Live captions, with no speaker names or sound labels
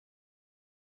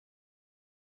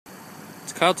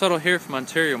It's Kyle Tuttle here from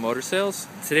Ontario Motor Sales.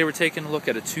 Today we're taking a look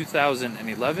at a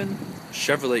 2011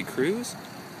 Chevrolet Cruze.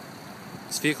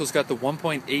 This vehicle's got the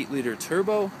 1.8 liter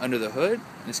turbo under the hood,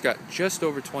 and it's got just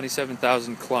over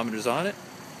 27,000 kilometers on it.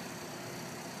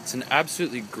 It's an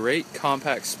absolutely great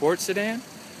compact sports sedan.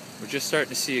 We're just starting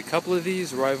to see a couple of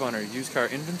these arrive on our used car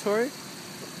inventory.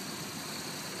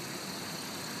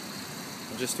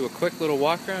 We'll just do a quick little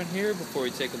walk around here before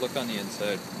we take a look on the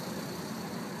inside.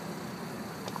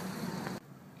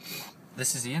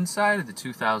 This is the inside of the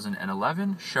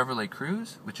 2011 Chevrolet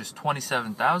Cruze, which is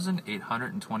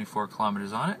 27,824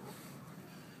 kilometers on it.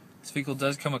 This vehicle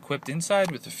does come equipped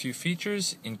inside with a few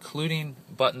features, including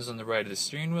buttons on the right of the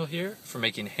steering wheel here for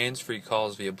making hands-free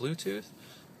calls via Bluetooth,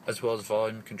 as well as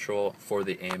volume control for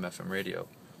the AM/FM radio.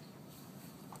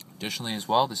 Additionally as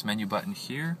well, this menu button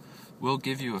here will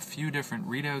give you a few different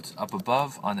readouts up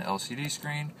above on the LCD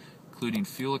screen, including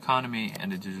fuel economy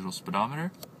and a digital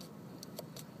speedometer.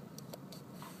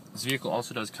 This vehicle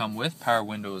also does come with power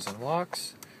windows and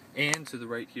locks, and to the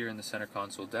right here in the center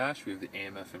console dash we have the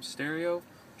AM/FM stereo,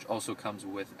 which also comes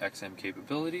with XM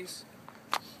capabilities,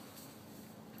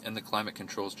 and the climate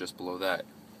controls just below that.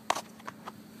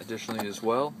 Additionally as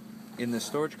well, in the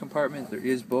storage compartment there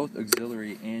is both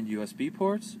auxiliary and USB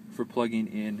ports for plugging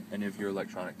in any of your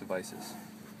electronic devices.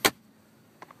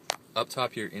 Up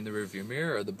top here in the rearview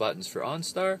mirror are the buttons for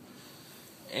OnStar,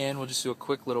 and we'll just do a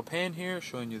quick little pan here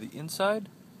showing you the inside.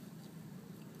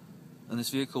 And this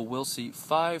vehicle will seat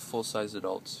 5 full-size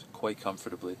adults quite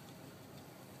comfortably.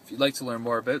 If you'd like to learn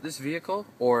more about this vehicle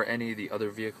or any of the other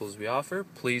vehicles we offer,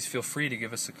 please feel free to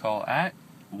give us a call at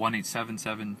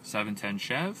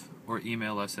 1-877-710-CHEV or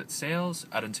email us at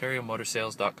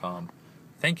sales@ontariomotorsales.com.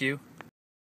 Thank you.